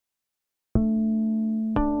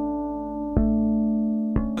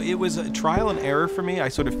It was a trial and error for me. I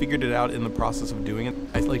sort of figured it out in the process of doing it.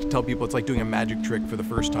 I like to tell people it's like doing a magic trick for the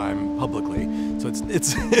first time publicly. So it's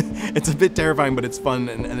it's a bit terrifying, but it's fun,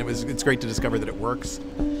 and it's great to discover that it works.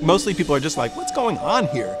 Mostly people are just like, what's going on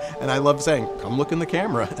here? And I love saying, come look in the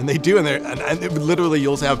camera. And they do, and literally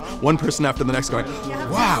you'll have one person after the next going,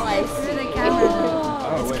 wow.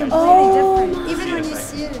 It's completely different. Even when you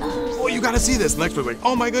see it. Oh, you gotta see this. The next one's like,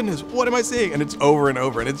 oh my goodness, what am I seeing? And it's over and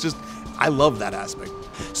over, and it's just, I love that aspect.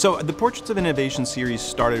 So the Portraits of Innovation series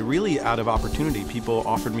started really out of opportunity. People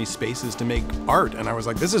offered me spaces to make art, and I was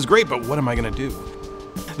like, this is great, but what am I gonna do?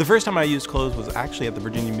 The first time I used clothes was actually at the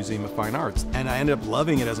Virginia Museum of Fine Arts, and I ended up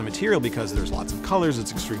loving it as a material because there's lots of colors,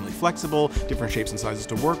 it's extremely flexible, different shapes and sizes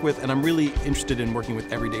to work with, and I'm really interested in working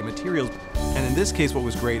with everyday materials. And in this case, what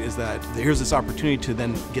was great is that here's this opportunity to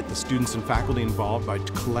then get the students and faculty involved by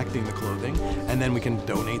collecting the clothing, and then we can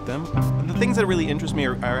donate them. And the things that really interest me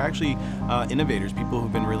are actually innovators, people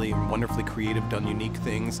who've been really wonderfully creative, done unique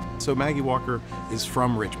things. So Maggie Walker is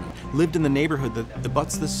from Richmond, lived in the neighborhood that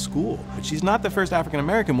abuts this school. But she's not the first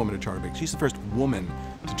African-American woman to charter a bank. She's the first woman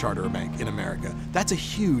to charter a bank in America. That's a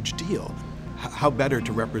huge deal. How better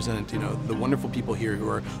to represent, the wonderful people here who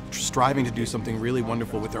are striving to do something really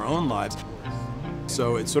wonderful with their own lives.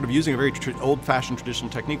 So it's sort of using a very old-fashioned traditional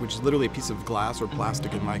technique, which is literally a piece of glass or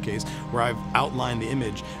plastic in my case, where I've outlined the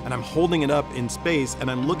image and I'm holding it up in space and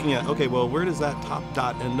I'm looking at, okay, well, where does that top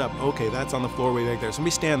dot end up? Okay, that's on the floor way back there.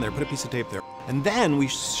 Somebody stand there, put a piece of tape there. And then we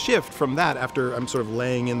shift from that after I'm sort of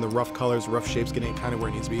laying in the rough colors, rough shapes, getting it kind of where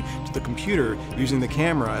it needs to be, to the computer using the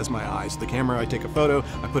camera as my eyes. So the camera, I take a photo,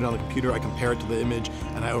 I put it on the computer, I compare it to the image,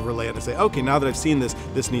 and I overlay it and say, okay, now that I've seen this,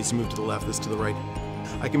 this needs to move to the left, this to the right.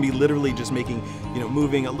 I can be literally just making,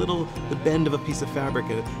 moving the bend of a piece of fabric,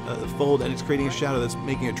 a fold, and it's creating a shadow that's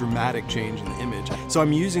making a dramatic change in the image. So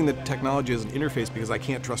I'm using the technology as an interface because I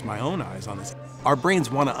can't trust my own eyes on this. Our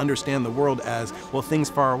brains want to understand the world as, well,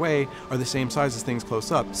 things far away are the same size as things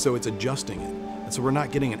close up, so it's adjusting it. And so we're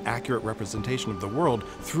not getting an accurate representation of the world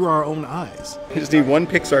through our own eyes. You just need one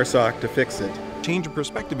Pixar sock to fix it. Change of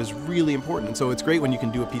perspective is really important, and so it's great when you can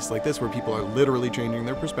do a piece like this where people are literally changing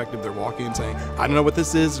their perspective. They're walking and saying, I don't know what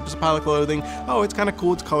this is, it's just a pile of clothing. Oh, it's kind of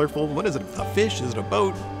cool, it's colorful. What is it, a fish? Is it a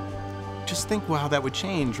boat? Just think how that would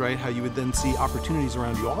change, right? How you would then see opportunities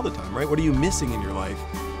around you all the time, right? What are you missing in your life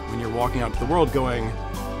when you're walking out into the world going,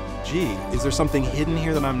 gee, is there something hidden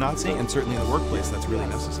here that I'm not seeing? And certainly in the workplace, that's really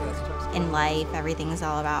necessary. In life, everything's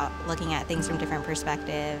all about looking at things from different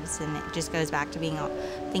perspectives, and it just goes back to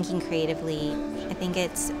thinking creatively. I think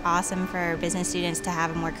it's awesome for business students to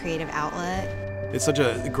have a more creative outlet. It's such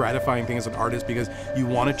a gratifying thing as an artist because you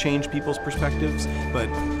want to change people's perspectives,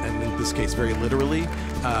 and in this case very literally,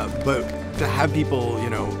 but to have people,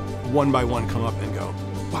 one by one come up and go,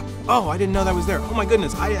 wow, oh, I didn't know that was there. Oh my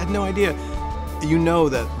goodness, I had no idea. You know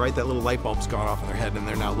that, right, that little light bulb's gone off in their head and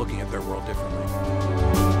they're now looking at their world differently.